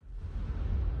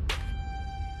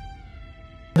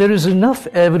There is enough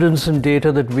evidence and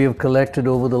data that we have collected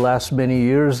over the last many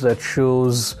years that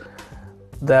shows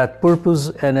that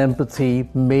purpose and empathy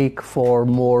make for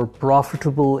more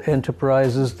profitable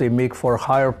enterprises, they make for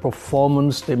higher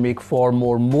performance, they make for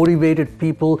more motivated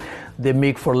people, they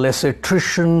make for less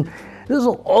attrition. There's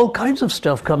all kinds of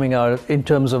stuff coming out in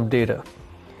terms of data.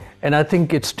 And I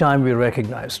think it's time we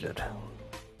recognized it.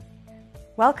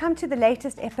 Welcome to the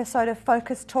latest episode of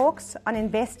Focus Talks on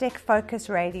Investec Focus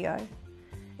Radio,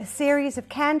 a series of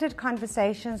candid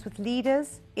conversations with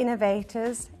leaders,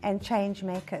 innovators, and change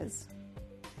makers.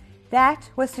 That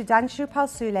was Sudhanshu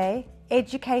Palsule,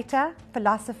 educator,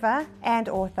 philosopher, and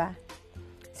author.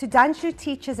 Sudhanshu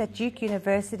teaches at Duke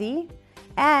University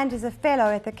and is a fellow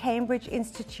at the Cambridge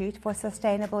Institute for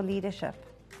Sustainable Leadership.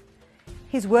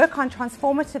 His work on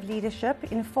transformative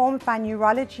leadership, informed by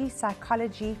neurology,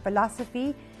 psychology,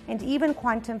 philosophy, and even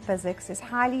quantum physics, is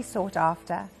highly sought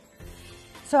after.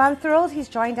 So I'm thrilled he's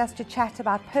joined us to chat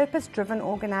about purpose-driven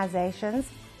organizations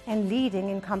and leading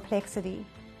in complexity.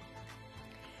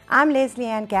 I'm Leslie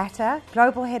Ann Gatter,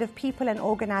 Global Head of People and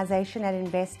Organization at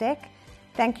Investec.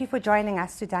 Thank you for joining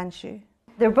us, Sudhanshu.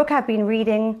 The book I've been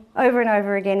reading over and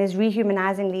over again is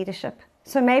Rehumanizing Leadership.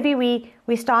 So maybe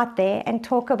we start there and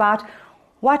talk about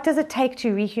what does it take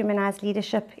to rehumanize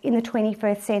leadership in the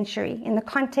 21st century in the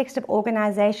context of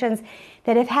organizations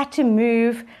that have had to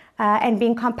move and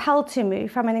being compelled to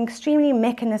move from an extremely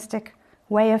mechanistic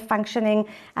way of functioning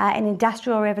and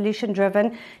industrial revolution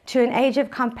driven to an age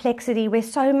of complexity where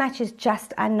so much is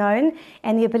just unknown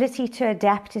and the ability to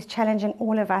adapt is challenging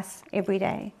all of us every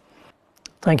day.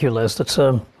 Thank you, Les.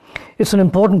 It's an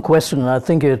important question, and I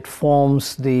think it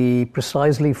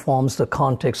precisely forms the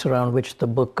context around which the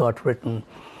book got written.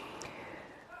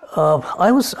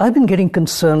 I've been getting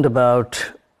concerned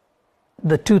about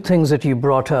the two things that you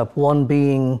brought up, one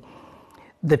being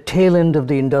the tail end of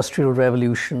the Industrial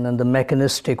Revolution and the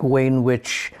mechanistic way in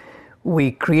which we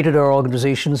created our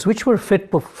organizations, which were fit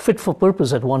for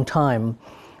purpose at one time,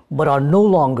 but are no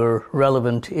longer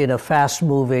relevant in a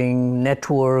fast-moving,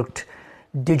 networked,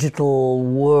 digital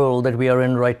world that we are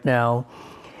in right now.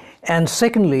 And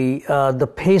secondly,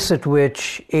 the pace at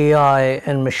which AI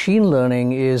and machine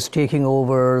learning is taking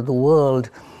over the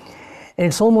world. And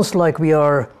it's almost like we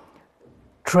are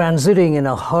transiting in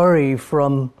a hurry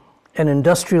from an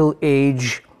industrial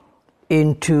age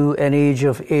into an age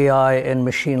of AI and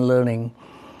machine learning.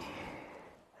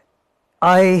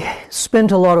 I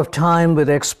spent a lot of time with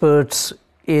experts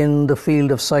in the field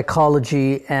of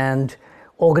psychology and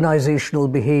organizational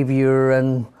behavior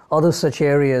and other such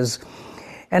areas.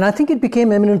 And I think it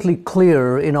became eminently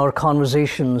clear in our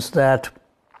conversations that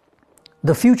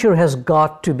the future has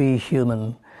got to be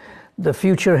human. The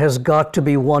future has got to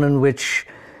be one in which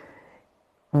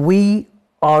we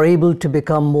are able to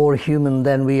become more human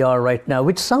than we are right now,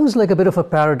 which sounds like a bit of a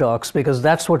paradox because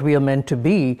that's what we are meant to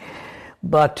be.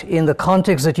 But in the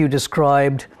context that you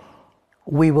described,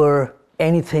 we were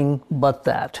anything but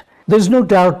that. There's no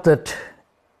doubt that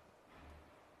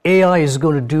AI is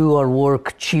going to do our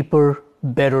work cheaper,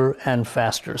 better, and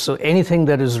faster. So anything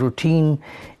that is routine,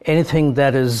 anything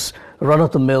that is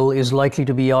run-of-the-mill is likely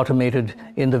to be automated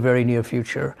in the very near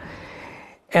future.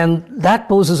 And that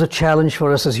poses a challenge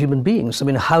for us as human beings. I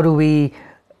mean, how do we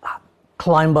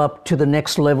climb up to the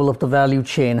next level of the value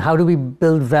chain? How do we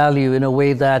build value in a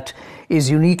way that is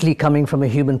uniquely coming from a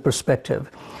human perspective?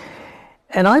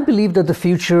 And I believe that the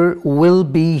future will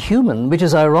be human, which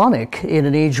is ironic in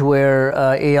an age where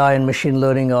AI and machine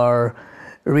learning are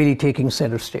really taking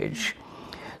center stage.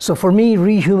 So for me,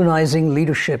 rehumanizing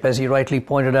leadership, as you rightly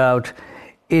pointed out,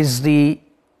 is the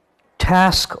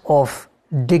task of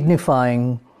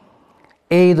dignifying,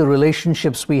 A, the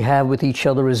relationships we have with each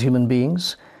other as human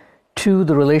beings, 2,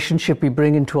 the relationship we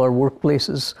bring into our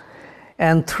workplaces,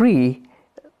 and 3,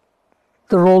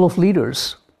 the role of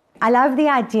leaders. I love the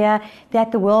idea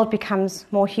that the world becomes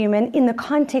more human in the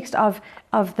context of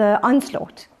the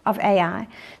onslaught of AI.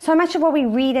 So much of what we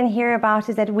read and hear about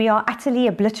is that we are utterly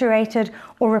obliterated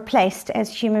or replaced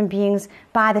as human beings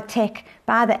by the tech,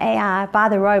 by the AI, by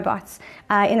the robots.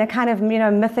 In a kind of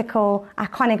mythical,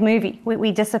 iconic movie,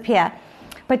 we disappear.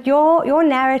 But your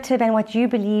narrative and what you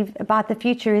believe about the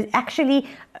future is actually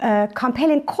a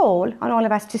compelling call on all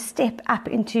of us to step up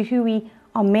into who we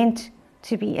are meant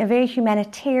to be, a very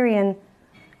humanitarian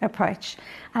approach.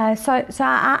 So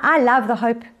I love the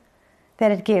hope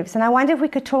that it gives. And I wonder if we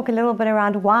could talk a little bit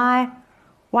around why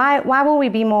will we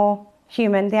be more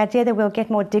human? The idea that we'll get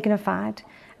more dignified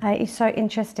is so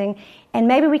interesting. And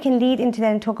maybe we can lead into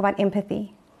that and talk about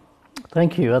empathy.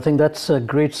 Thank you. I think that's a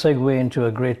great segue into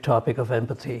a great topic of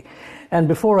empathy. And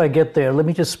before I get there, let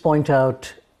me just point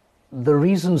out the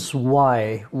reasons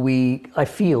why I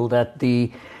feel that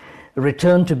the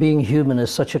return to being human is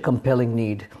such a compelling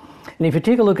need. And if you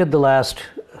take a look at the last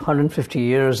 150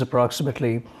 years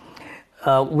approximately,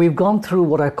 we've gone through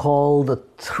what I call the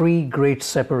three great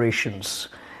separations.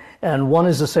 And one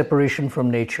is the separation from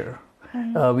nature.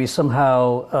 We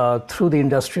somehow, through the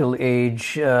industrial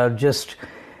age, just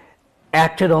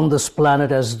acted on this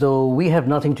planet as though we have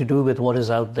nothing to do with what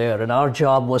is out there. And our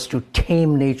job was to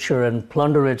tame nature and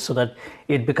plunder it so that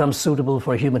it becomes suitable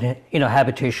for human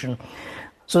habitation.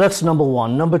 So that's number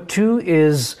one. Number two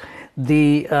is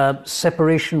the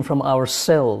separation from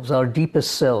ourselves, our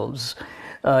deepest selves.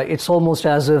 It's almost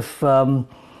as if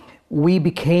we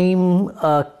became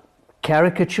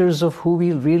caricatures of who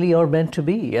we really are meant to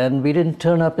be, and we didn't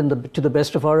turn up to the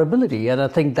best of our ability. And I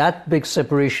think that big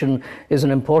separation is an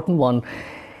important one.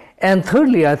 And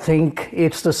thirdly, I think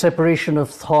it's the separation of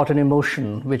thought and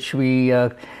emotion, which we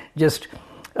just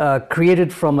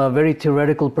created from a very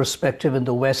theoretical perspective in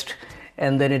the West,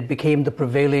 and then it became the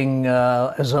prevailing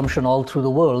assumption all through the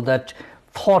world that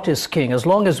thought is king. As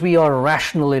long as we are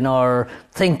rational in our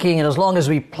thinking, and as long as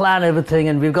we plan everything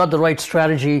and we've got the right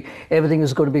strategy, everything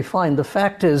is going to be fine. The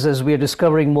fact is, as we are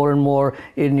discovering more and more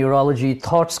in neurology,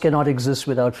 thoughts cannot exist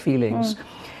without feelings.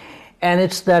 And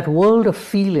it's that world of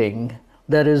feeling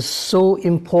that is so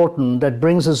important, that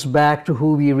brings us back to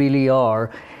who we really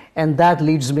are. And that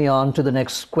leads me on to the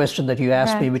next question that you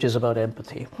asked me, which is about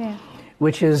empathy,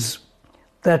 which is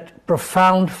that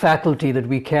profound faculty that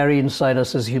we carry inside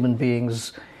us as human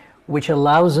beings, which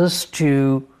allows us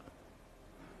to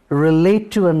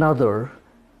relate to another,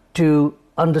 to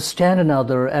understand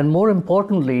another, and more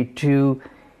importantly, to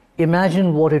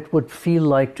imagine what it would feel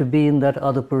like to be in that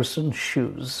other person's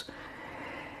shoes.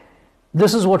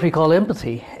 This is what we call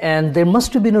empathy. And there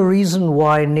must have been a reason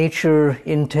why nature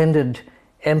intended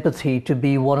empathy to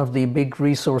be one of the big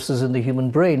resources in the human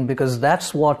brain, because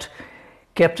that's what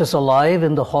kept us alive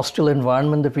in the hostile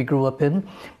environment that we grew up in.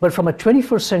 But from a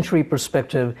 21st century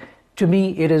perspective, to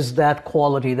me, it is that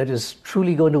quality that is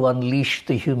truly going to unleash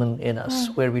the human in us,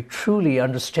 where we truly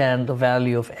understand the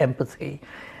value of empathy,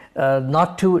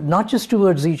 not just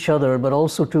towards each other, but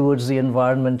also towards the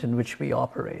environment in which we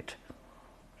operate.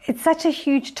 It's such a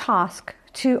huge task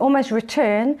to almost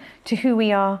return to who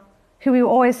we are, who we were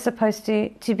always supposed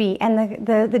to be. And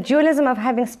the dualism of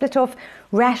having split off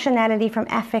rationality from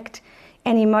affect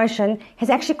and emotion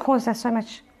has actually caused us so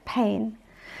much pain.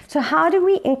 So how do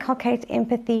we inculcate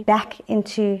empathy back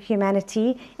into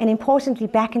humanity, and importantly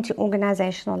back into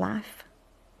organizational life?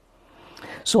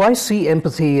 So I see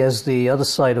empathy as the other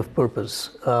side of purpose.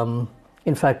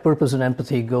 In fact, purpose and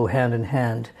empathy go hand in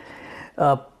hand.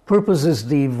 Purpose is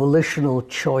the volitional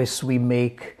choice we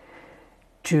make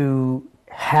to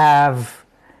have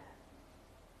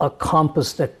a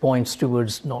compass that points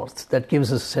towards north, that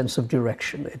gives us a sense of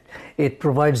direction. It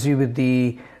provides you with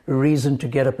the reason to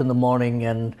get up in the morning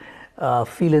and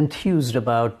feel enthused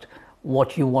about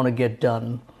what you want to get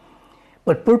done.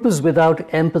 But purpose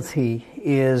without empathy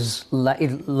it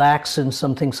lacks in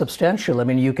something substantial. I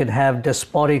mean, you can have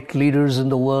despotic leaders in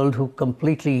the world who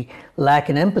completely lack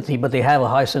in empathy, but they have a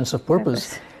high sense of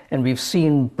purpose. And we've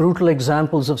seen brutal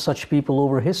examples of such people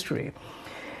over history.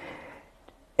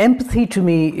 Empathy to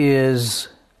me is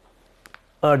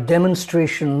a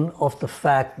demonstration of the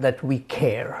fact that we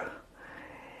care.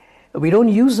 We don't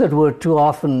use that word too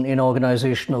often in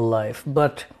organizational life,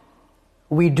 but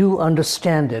we do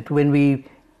understand it when we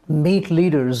meet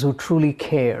leaders who truly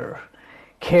care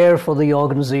for the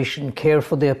organization, care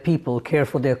for their people, care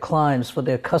for their clients, for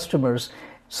their customers,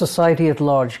 society at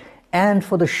large, and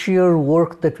for the sheer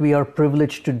work that we are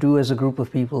privileged to do as a group of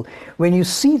people. When you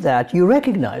see that, you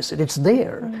recognize it. It's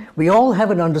there. We all have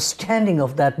an understanding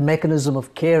of that mechanism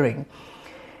of caring.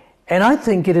 And I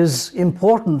think it is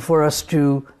important for us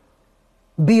to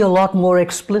be a lot more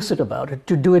explicit about it,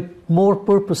 to do it more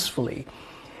purposefully.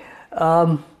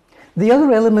 The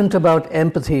other element about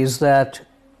empathy is that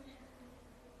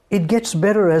it gets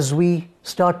better as we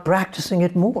start practicing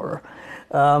it more.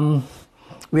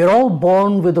 We are all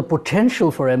born with the potential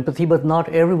for empathy, but not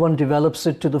everyone develops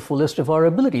it to the fullest of our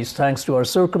abilities, thanks to our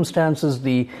circumstances,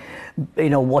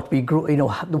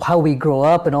 how we grow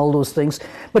up and all those things.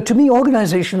 But to me,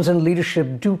 organizations and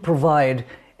leadership do provide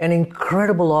an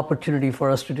incredible opportunity for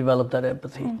us to develop that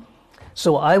empathy.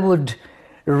 So I would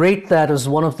rate that as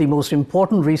one of the most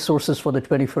important resources for the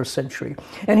 21st century.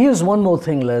 And here's one more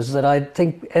thing, Les, that I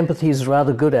think empathy is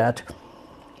rather good at.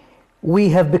 We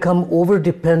have become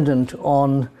over-dependent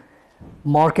on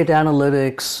market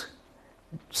analytics,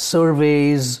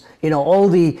 surveys, all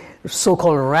the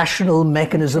so-called rational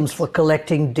mechanisms for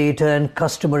collecting data and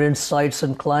customer insights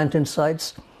and client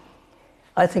insights.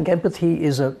 I think empathy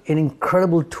is an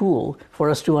incredible tool for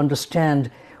us to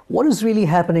understand what is really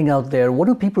happening out there, what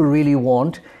do people really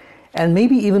want, and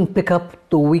maybe even pick up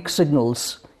the weak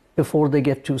signals before they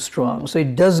get too strong. So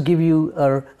it does give you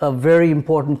a very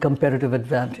important competitive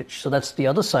advantage. So that's the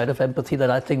other side of empathy that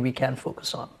I think we can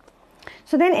focus on.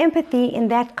 So then empathy in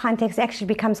that context actually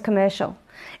becomes commercial.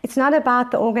 It's not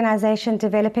about the organization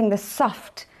developing the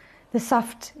soft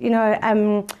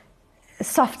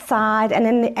side,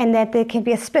 and that there can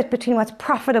be a split between what's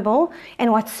profitable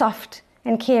and what's soft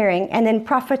and caring, and then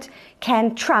profit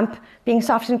can trump being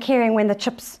soft and caring when the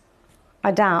chips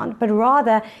are down. But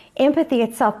rather, empathy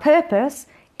itself, purpose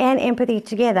and empathy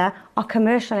together, are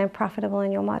commercial and profitable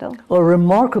in your model. Well,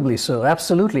 remarkably so,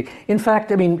 absolutely. In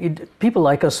fact, I mean, people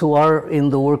like us who are in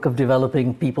the work of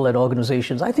developing people at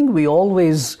organizations, I think we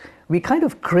kind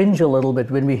of cringe a little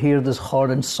bit when we hear this hard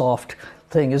and soft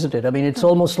thing, isn't it? I mean, it's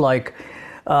almost like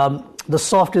the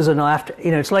soft is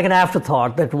it's like an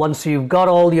afterthought, that once you've got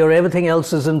everything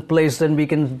else is in place, then we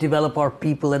can develop our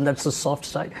people, and that's the soft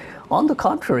side. On the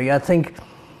contrary, I think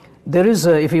there is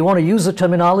if you want to use the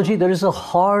terminology, there is a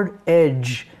hard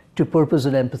edge to purpose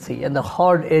and empathy, and the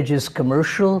hard edge is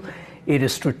commercial, it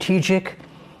is strategic,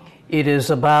 it is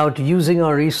about using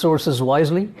our resources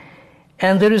wisely.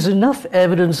 And there is enough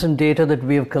evidence and data that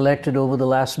we have collected over the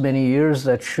last many years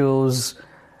that shows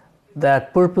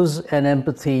that purpose and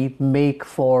empathy make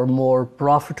for more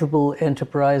profitable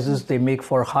enterprises, they make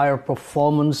for higher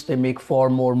performance, they make for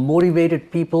more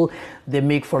motivated people, they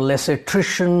make for less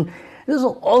attrition. There's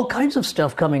all kinds of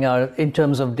stuff coming out in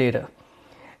terms of data.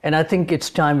 And I think it's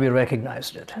time we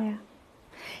recognized it. Yeah.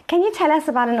 Can you tell us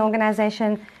about an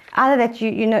organization either that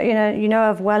you know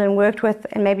of well and worked with,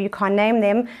 and maybe you can't name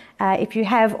them, if you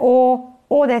have, or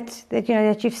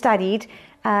that you've studied,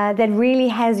 that really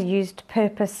has used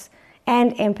purpose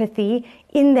and empathy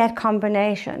in that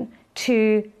combination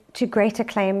to great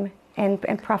acclaim and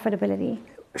profitability?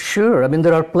 Sure. I mean,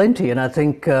 there are plenty, and I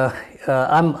think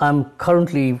I'm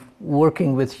currently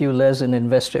working with you, Les, in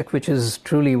Investec, which is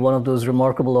truly one of those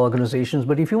remarkable organizations.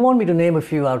 But if you want me to name a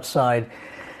few outside,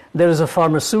 there is a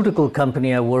pharmaceutical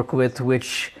company I work with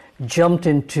which jumped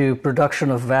into production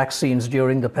of vaccines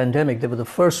during the pandemic. They were the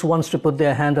first ones to put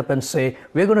their hand up and say,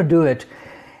 we're going to do it.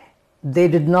 They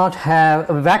did not have,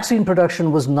 vaccine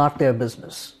production was not their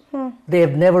business. They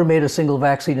have never made a single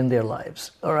vaccine in their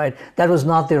lives. All right, that was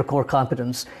not their core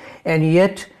competence. And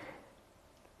yet,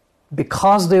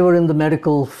 because they were in the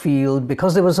medical field,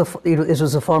 because it was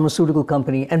a pharmaceutical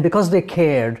company, and because they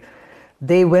cared,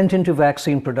 they went into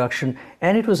vaccine production,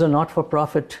 and it was a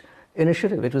not-for-profit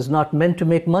initiative. It was not meant to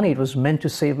make money. It was meant to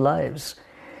save lives.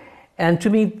 And to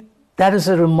me, that is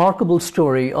a remarkable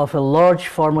story of a large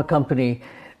pharma company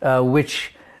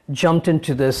which jumped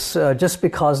into this just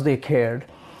because they cared.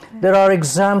 There are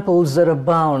examples that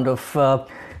abound of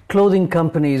clothing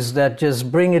companies that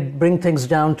just bring things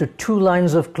down to 2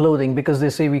 lines of clothing because they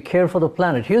say, we care for the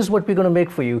planet. Here's what we're going to make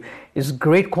for you. It's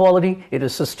great quality, it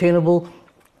is sustainable,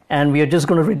 and we are just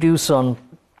going to reduce on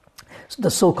the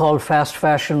so-called fast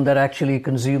fashion that actually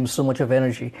consumes so much of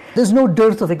energy. There's no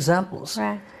dearth of examples.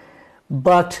 Right.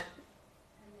 But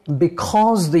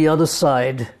because the other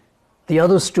side, the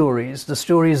other stories,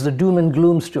 the doom and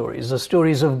gloom stories, the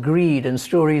stories of greed and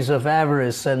stories of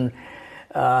avarice and,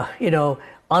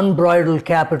 unbridled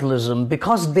capitalism,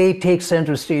 because they take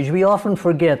center stage, we often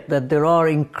forget that there are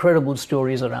incredible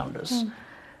stories around us.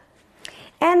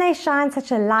 And they shine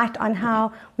such a light on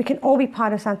how we can all be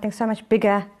part of something so much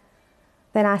bigger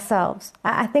than ourselves.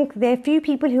 I think there are few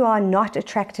people who are not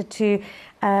attracted to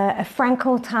a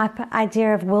Frankl type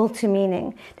idea of will to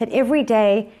meaning, that every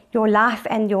day your life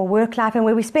and your work life and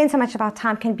where we spend so much of our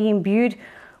time can be imbued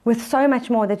with so much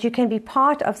more, that you can be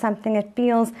part of something that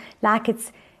feels like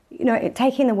it's,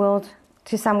 taking the world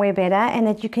to somewhere better, and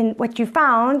that what you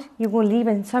found, you will leave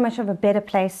in so much of a better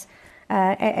place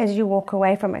as you walk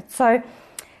away from it. So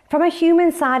from a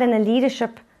human side and a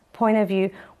leadership point of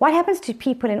view, what happens to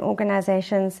people in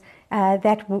organizations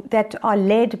that are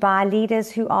led by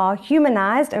leaders who are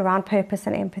humanized around purpose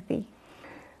and empathy?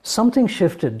 Something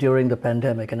shifted during the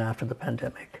pandemic and after the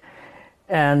pandemic.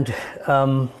 And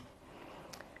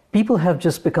people have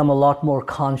just become a lot more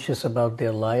conscious about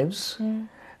their lives,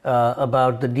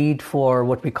 about the need for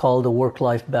what we call the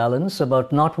work-life balance,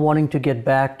 about not wanting to get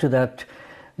back to that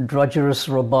drudgerous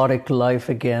robotic life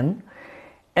again.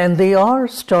 And they are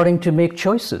starting to make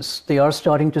choices. They are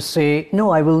starting to say,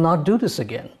 no, I will not do this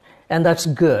again. And that's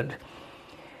good.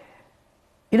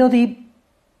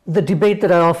 The debate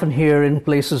that I often hear in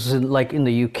places like in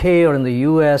the UK or in the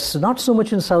US, not so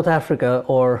much in South Africa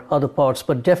or other parts,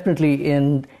 but definitely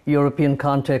in European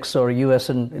contexts or US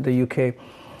and the UK,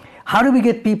 How do we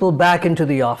get people back into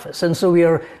the office? And so we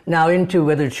are now into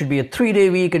whether it should be a 3-day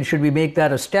week, and should we make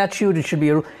that a statute? It should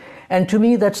be and to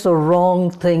me, that's the wrong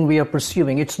thing we are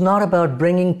pursuing. It's not about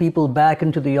bringing people back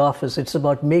into the office. It's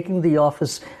about making the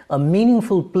office a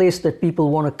meaningful place that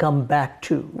people want to come back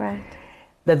to. Right.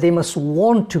 That they must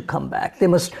want to come back.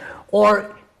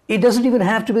 Or it doesn't even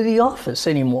have to be the office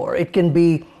anymore. It can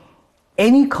be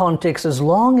any context as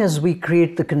long as we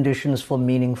create the conditions for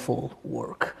meaningful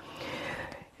work.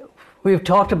 We've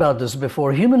talked about this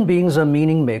before. Human beings are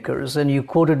meaning makers, and you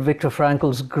quoted Viktor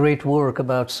Frankl's great work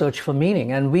about search for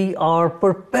meaning, and we are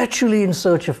perpetually in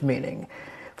search of meaning.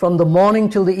 From the morning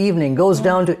till the evening, goes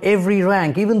down to every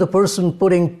rank. Even the person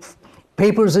putting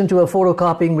papers into a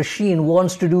photocopying machine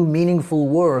wants to do meaningful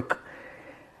work.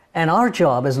 And our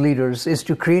job as leaders is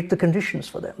to create the conditions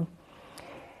for them.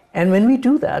 And when we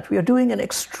do that, we are doing an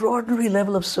extraordinary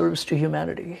level of service to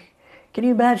humanity. Can you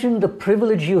imagine the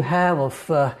privilege you have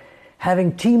of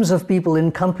having teams of people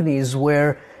in companies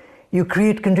where you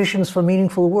create conditions for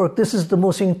meaningful work? This is the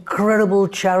most incredible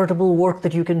charitable work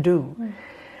that you can do.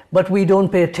 But we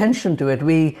don't pay attention to it.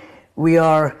 We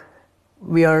are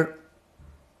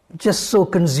just so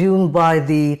consumed by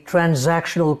the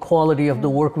transactional quality of the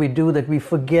work we do that we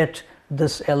forget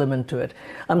this element to it.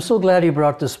 I'm so glad you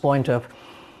brought this point up.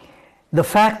 The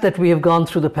fact that we have gone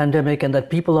through the pandemic and that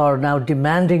people are now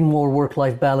demanding more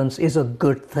work-life balance is a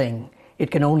good thing. It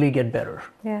can only get better.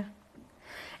 Yeah.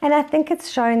 And I think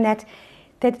it's shown that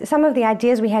some of the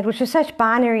ideas we had, which were such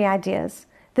binary ideas,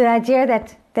 the idea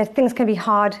that things can be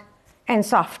hard and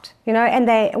soft, and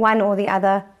they one or the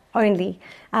other only.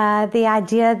 The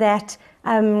idea that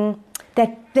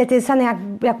there's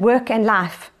something like work and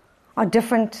life are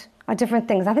different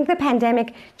things. I think the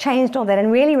pandemic changed all that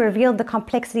and really revealed the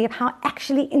complexity of how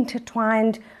actually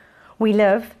intertwined we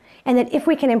live, and that if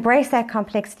we can embrace that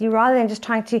complexity rather than just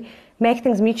trying to make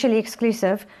things mutually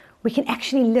exclusive, we can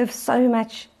actually live so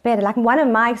much better. Like, one of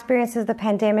my experiences of the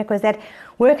pandemic was that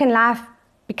work and life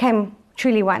became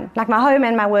truly one. Like, my home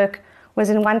and my work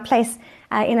was in one place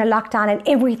in a lockdown, and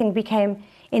everything became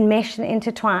enmeshed and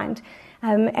intertwined.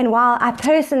 And while I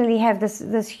personally have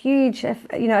this huge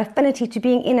affinity to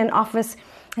being in an office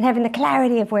and having the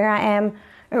clarity of where I am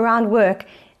around work,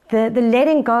 the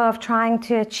letting go of trying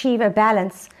to achieve a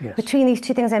balance between these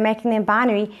two things and making them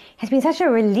binary has been such a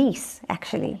release,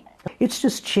 actually. It's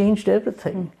just changed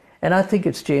everything. And I think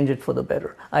it's changed it for the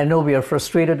better. I know we are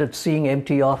frustrated at seeing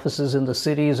empty offices in the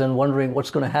cities and wondering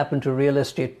what's going to happen to real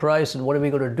estate price and what are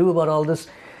we going to do about all this.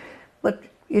 But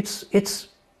it's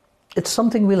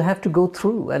something we'll have to go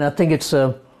through. And I think it's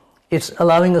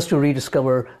allowing us to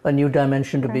rediscover a new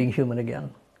dimension to being human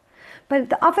again. But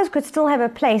the office could still have a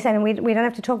place, and we don't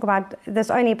have to talk about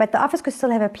this only, but the office could still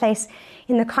have a place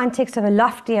in the context of a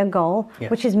loftier goal,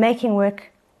 which is making work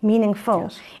meaningful.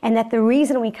 Yes. And that the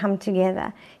reason we come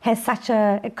together has such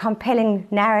a compelling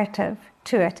narrative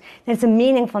to it, that it's a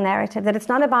meaningful narrative, that it's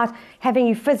not about having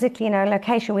you physically in a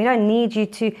location. We don't need you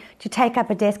to take up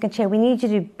a desk and chair. We need you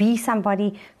to be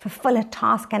somebody, fulfill a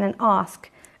task and an ask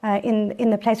in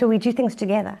the place where we do things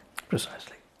together.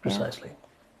 Precisely. Yeah.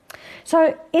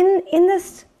 So in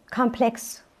this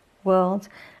complex world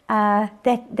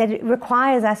that it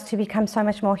requires us to become so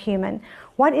much more human,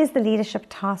 what is the leadership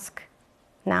task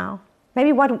now?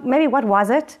 Maybe what was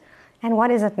it, and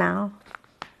what is it now?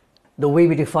 The way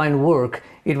we define work,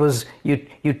 it was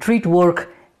you treat work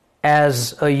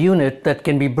as a unit that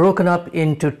can be broken up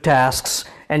into tasks,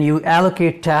 and you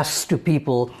allocate tasks to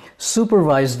people,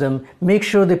 supervise them, make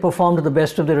sure they perform to the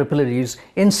best of their abilities,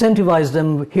 incentivize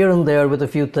them here and there with a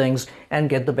few things, and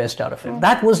get the best out of it.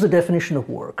 That was the definition of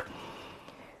work.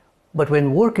 But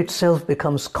when work itself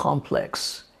becomes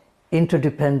complex,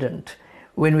 interdependent,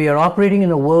 when we are operating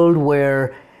in a world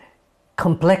where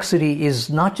complexity is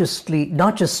not just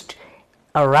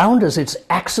around us, it's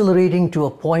accelerating to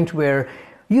a point where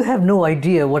you have no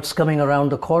idea what's coming around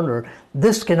the corner,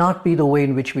 this cannot be the way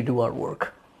in which we do our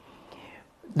work.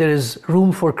 There is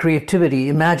room for creativity,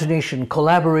 imagination,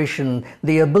 collaboration,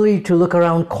 the ability to look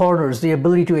around corners, the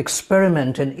ability to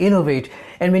experiment and innovate.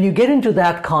 And when you get into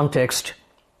that context,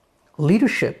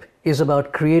 leadership is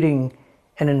about creating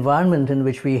an environment in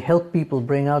which we help people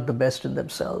bring out the best in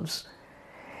themselves.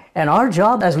 And our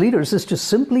job as leaders is to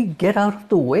simply get out of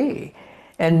the way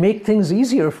and make things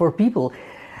easier for people,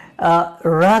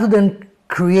 rather than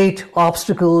create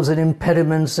obstacles and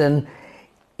impediments and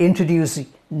introduce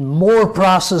more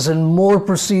process and more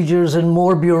procedures and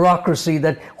more bureaucracy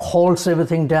that halts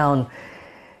everything down.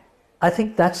 I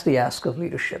think that's the ask of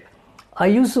leadership. I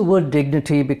use the word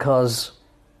dignity because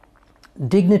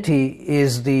dignity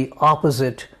is the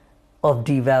opposite of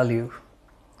devalue.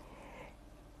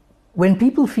 When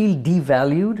people feel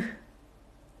devalued,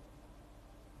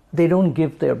 they don't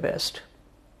give their best.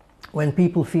 When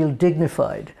people feel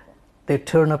dignified, they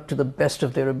turn up to the best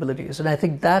of their abilities. And I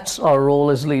think that's our role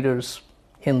as leaders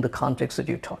in the context that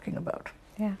you're talking about.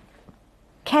 Yeah.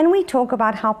 Can we talk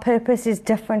about how purpose is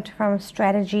different from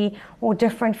strategy or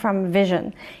different from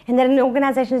vision? And that an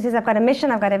organization says, I've got a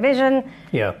mission, I've got a vision,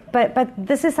 yeah, but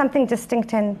this is something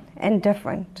distinct and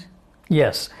different.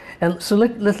 Yes. And so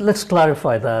let's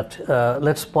clarify that.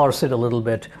 Let's parse it a little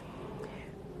bit.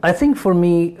 I think for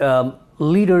me,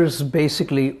 leaders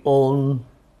basically own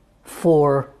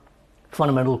 4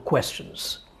 fundamental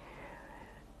questions.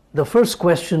 The first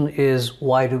question is,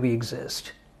 why do we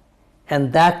exist?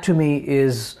 And that to me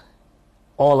is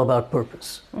all about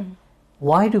purpose. Mm-hmm.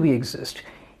 Why do we exist?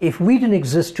 If we didn't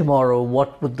exist tomorrow,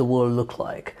 what would the world look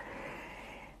like?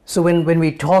 So when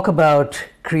we talk about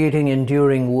creating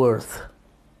enduring worth,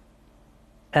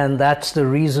 and that's the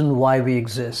reason why we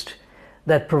exist,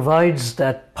 that provides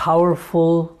that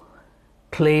powerful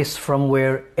place from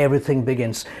where everything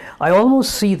begins. I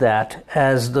almost see that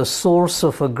as the source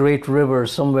of a great river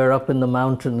somewhere up in the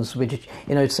mountains, which,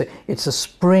 it's a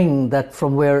spring that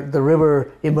from where the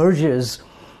river emerges.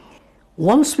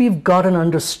 Once we've got an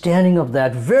understanding of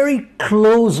that, very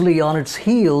closely on its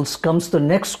heels comes the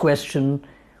next question: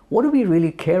 what do we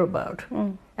really care about?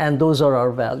 And those are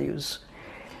our values.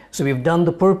 So we've done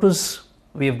the purpose,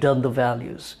 we've done the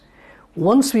values.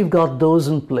 Once we've got those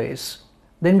in place,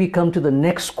 then we come to the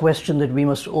next question that we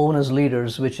must own as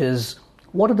leaders, which is,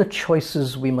 what are the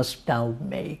choices we must now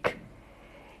make?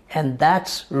 And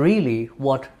that's really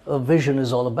what a vision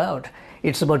is all about.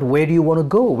 It's about, where do you want to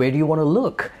go? Where do you want to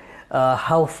look?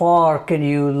 How far can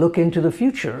you look into the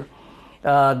future?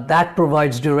 That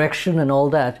provides direction and all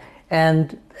that.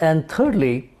 And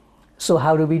thirdly, so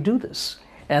how do we do this?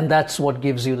 And that's what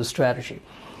gives you the strategy.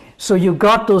 So you've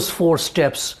got those 4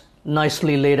 steps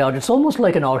nicely laid out. It's almost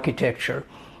like an architecture.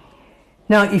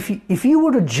 Now, if you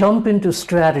were to jump into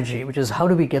strategy, which is how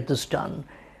do we get this done,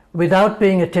 without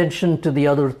paying attention to the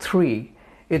other 3,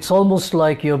 it's almost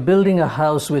like you're building a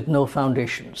house with no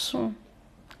foundations.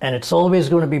 And it's always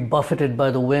going to be buffeted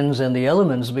by the winds and the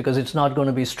elements because it's not going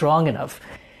to be strong enough.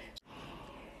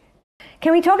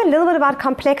 Can we talk a little bit about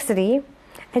complexity?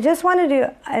 I just wanted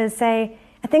to say,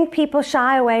 I think people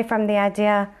shy away from the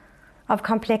idea of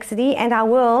complexity, and our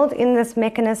world in this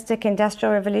mechanistic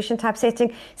industrial revolution type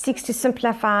setting seeks to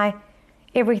simplify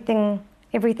everything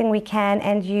we can.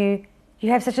 And you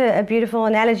have such a beautiful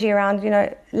analogy around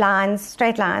lines,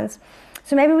 straight lines.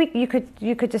 So maybe you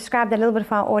could describe that a little bit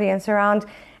for our audience around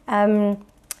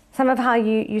some of how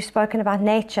you've spoken about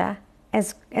nature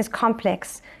as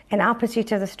complex and our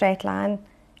pursuit of the straight line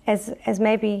as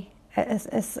maybe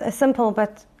a simple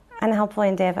but unhelpful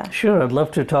endeavor. Sure, I'd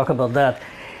love to talk about that.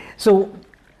 So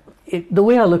the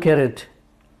way I look at it,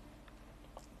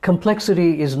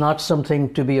 complexity is not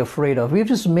something to be afraid of. We've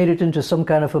just made it into some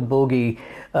kind of a bogey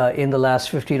in the last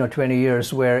 15 or 20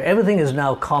 years where everything is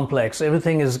now complex.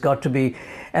 Everything has got to be,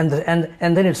 and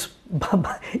then it's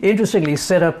interestingly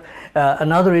set up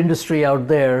another industry out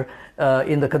there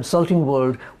in the consulting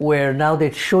world where now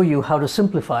they show you how to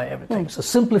simplify everything. So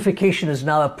simplification is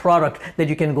now a product that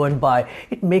you can go and buy.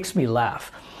 It makes me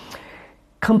laugh.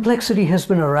 Complexity has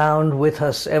been around with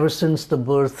us ever since the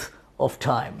birth of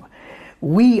time.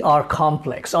 We are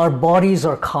complex. Our bodies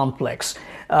are complex.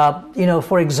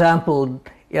 For example,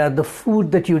 the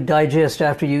food that you digest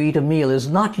after you eat a meal is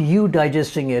not you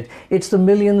digesting it. It's the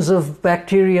millions of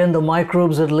bacteria and the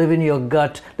microbes that live in your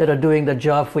gut that are doing the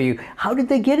job for you. How did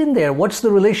they get in there? What's the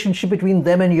relationship between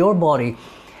them and your body?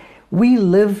 We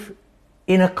live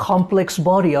in a complex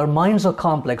body. Our minds are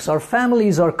complex. Our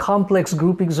families are complex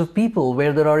groupings of people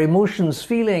where there are emotions,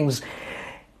 feelings.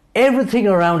 Everything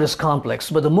around is complex,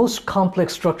 but the most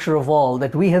complex structure of all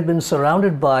that we have been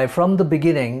surrounded by from the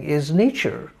beginning is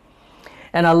nature.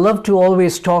 And I love to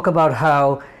always talk about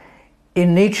how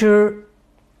in nature,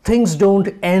 things don't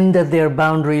end at their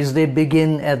boundaries, they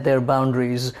begin at their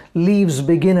boundaries. Leaves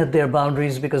begin at their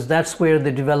boundaries because that's where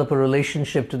they develop a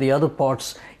relationship to the other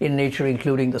parts in nature,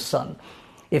 including the sun.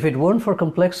 If it weren't for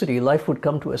complexity, life would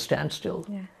come to a standstill.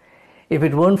 Yeah. If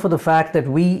it weren't for the fact that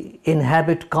we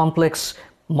inhabit complex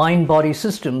mind-body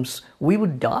systems, we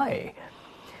would die.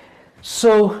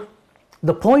 So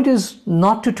the point is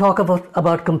not to talk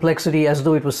about complexity as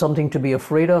though it was something to be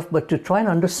afraid of, but to try and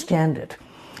understand it.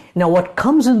 Now, what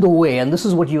comes in the way, and this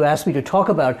is what you asked me to talk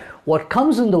about, what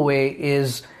comes in the way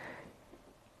is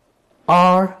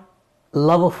our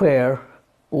love affair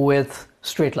with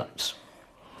straight lines,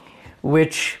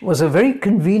 which was a very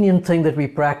convenient thing that we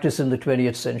practiced in the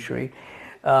 20th century.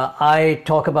 I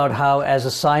talk about how, as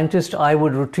a scientist, I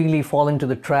would routinely fall into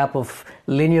the trap of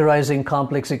linearizing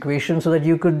complex equations so that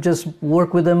you could just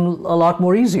work with them a lot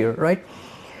more easier, right?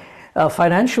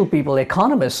 Financial people,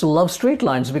 economists, love straight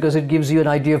lines because it gives you an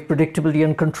idea of predictability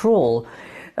and control.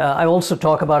 I also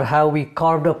talk about how we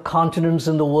carved up continents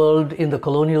in the world in the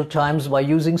colonial times by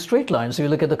using straight lines. So you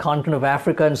look at the continent of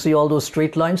Africa and see all those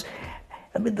straight lines.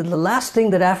 I mean, the last thing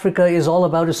that Africa is all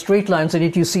about is straight lines, and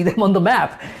yet you see them on the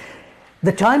map.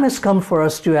 The time has come for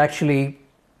us to actually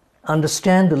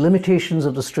understand the limitations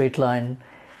of the straight line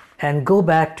and go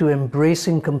back to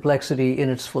embracing complexity in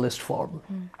its fullest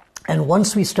form. And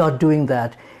once we start doing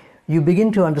that, you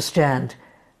begin to understand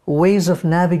ways of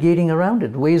navigating around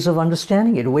it, ways of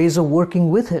understanding it, ways of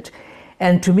working with it.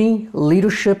 And to me,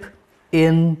 leadership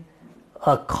in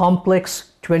a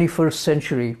complex 21st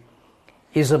century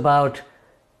is about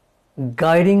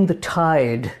guiding the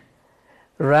tide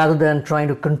rather than trying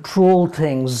to control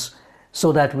things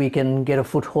so that we can get a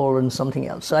foothold in something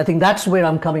else. So I think that's where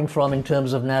I'm coming from in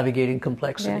terms of navigating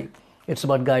complexity. Yeah. It's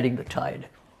about guiding the tide.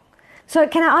 So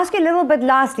can I ask you a little bit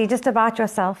lastly, just about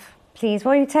yourself, please?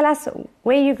 Will you tell us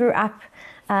where you grew up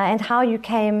and how you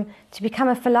came to become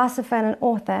a philosopher and an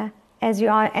author, as you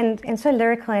are, and so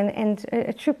lyrical and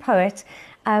a true poet,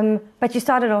 but you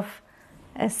started off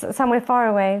somewhere far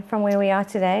away from where we are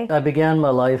today. I began my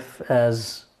life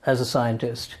as a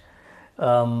scientist.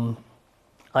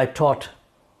 I taught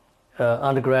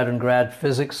undergrad and grad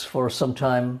physics for some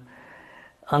time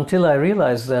until I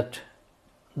realized that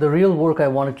the real work I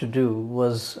wanted to do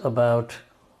was about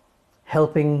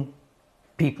helping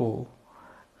people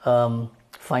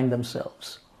find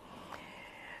themselves.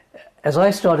 As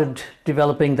I started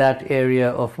developing that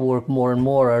area of work more and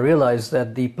more, I realized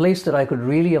that the place that I could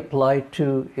really apply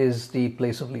to is the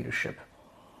place of leadership,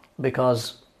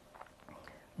 because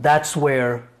that's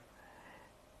where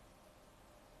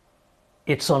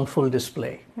it's on full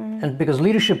display. And because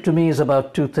leadership to me is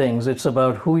about two things. It's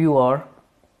about who you are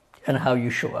and how you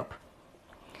show up.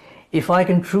 If I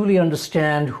can truly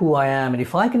understand who I am, and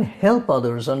if I can help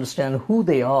others understand who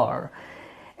they are,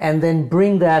 and then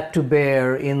bring that to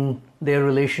bear in their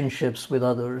relationships with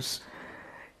others,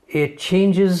 it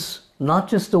changes not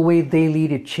just the way they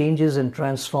lead, it changes and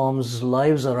transforms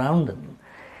lives around them.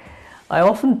 I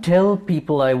often tell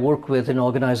people I work with in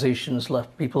organizations,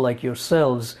 like people like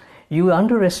yourselves, you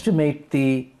underestimate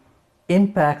the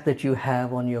impact that you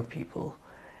have on your people,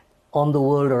 on the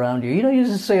world around you. You know, you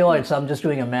just say, oh, I'm just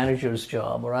doing a manager's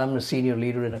job, or I'm a senior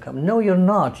leader in a company. No, you're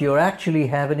not. You actually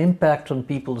have an impact on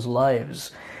people's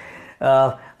lives.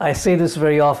 I say this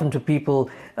very often to people.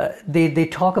 They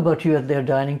talk about you at their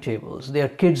dining tables. Their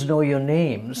kids know your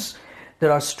names.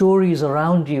 There are stories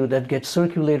around you that get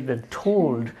circulated and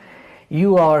told.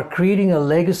 You are creating a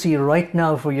legacy right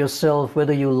now for yourself,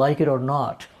 whether you like it or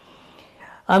not.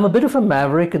 I'm a bit of a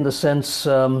maverick in the sense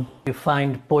you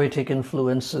find poetic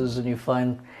influences and you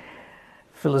find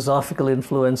philosophical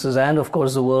influences and, of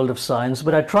course, the world of science.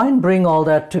 But I try and bring all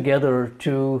that together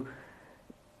to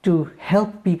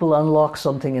help people unlock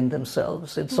something in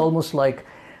themselves. It's almost like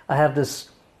I have this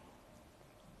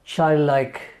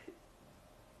childlike,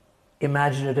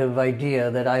 imaginative idea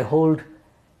that I hold.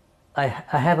 I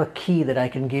have a key that I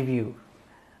can give you,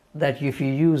 that if you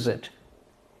use it,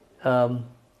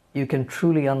 you can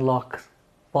truly unlock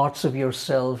parts of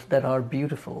yourself that are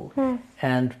beautiful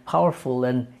and powerful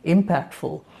and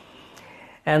impactful.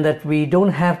 And that we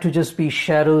don't have to just be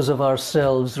shadows of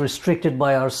ourselves, restricted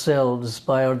by ourselves,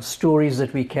 by our stories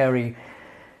that we carry,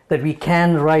 that we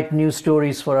can write new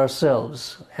stories for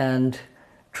ourselves and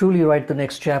truly write the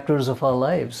next chapters of our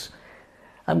lives.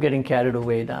 I'm getting carried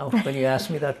away now when you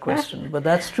ask me that question, but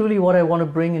that's truly what I want to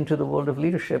bring into the world of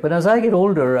leadership. And as I get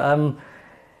older, I'm,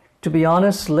 to be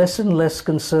honest, less and less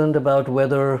concerned about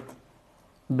whether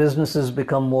businesses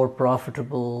become more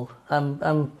profitable.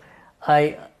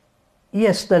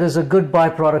 Yes, that is a good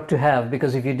byproduct to have,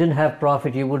 because if you didn't have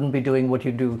profit, you wouldn't be doing what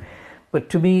you do. But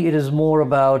to me, it is more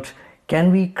about,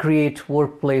 can we create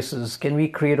workplaces, can we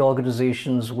create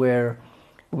organizations where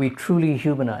we truly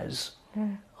humanize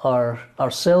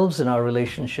ourselves and our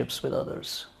relationships with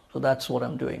others? So that's what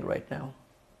I'm doing right now.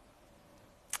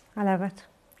 I love it.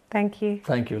 Thank you.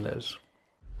 Thank you, Liz.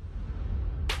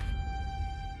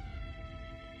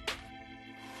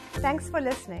 Thanks for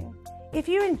listening. If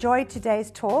you enjoyed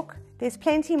today's talk, there's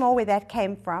plenty more where that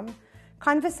came from.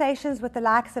 Conversations with the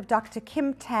likes of Dr.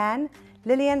 Kim Tan,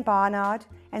 Lillian Barnard,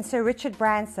 and Sir Richard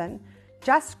Branson.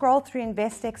 Just scroll through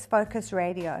Investec's Focus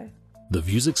Radio. The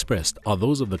views expressed are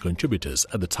those of the contributors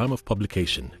at the time of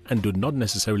publication and do not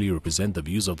necessarily represent the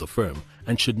views of the firm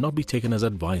and should not be taken as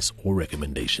advice or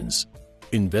recommendations.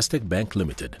 Investec Bank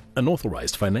Limited, an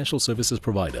authorized financial services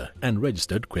provider and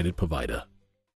registered credit provider.